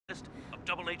list of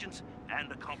double agents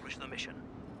and accomplish the mission.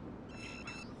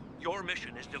 Your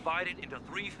mission is divided into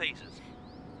 3 phases.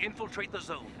 Infiltrate the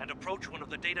zone and approach one of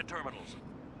the data terminals.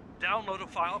 Download a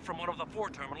file from one of the 4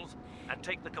 terminals and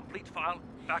take the complete file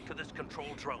back to this control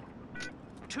drone.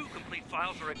 2 complete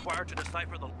files are required to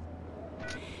decipher the...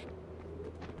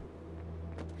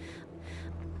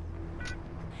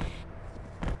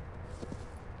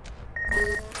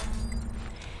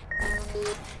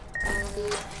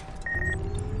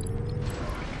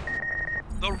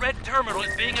 The red terminal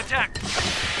is being attacked.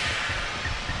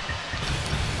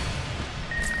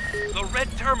 The red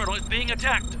terminal is being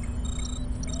attacked.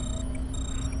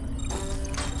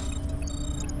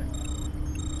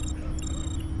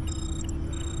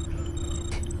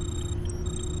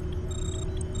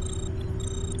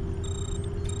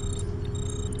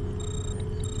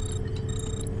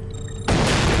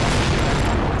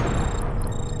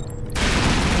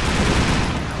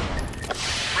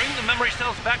 Bring the memory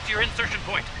cells back to your insertion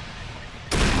point.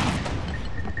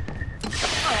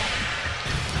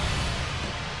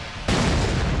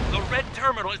 The red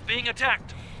terminal is being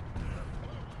attacked.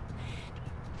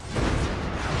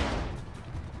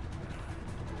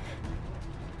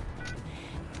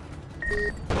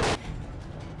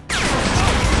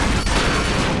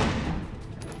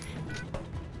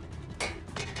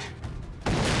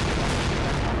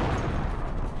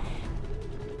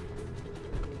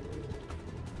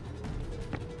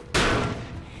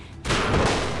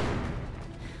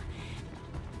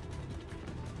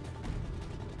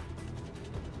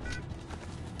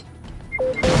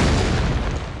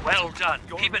 Well done.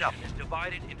 Keep it up. It's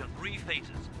divided into 3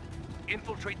 phases.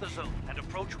 Infiltrate the zone and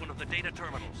approach one of the data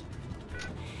terminals.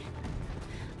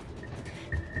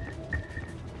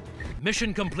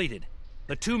 Mission completed.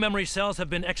 The 2 memory cells have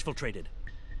been exfiltrated.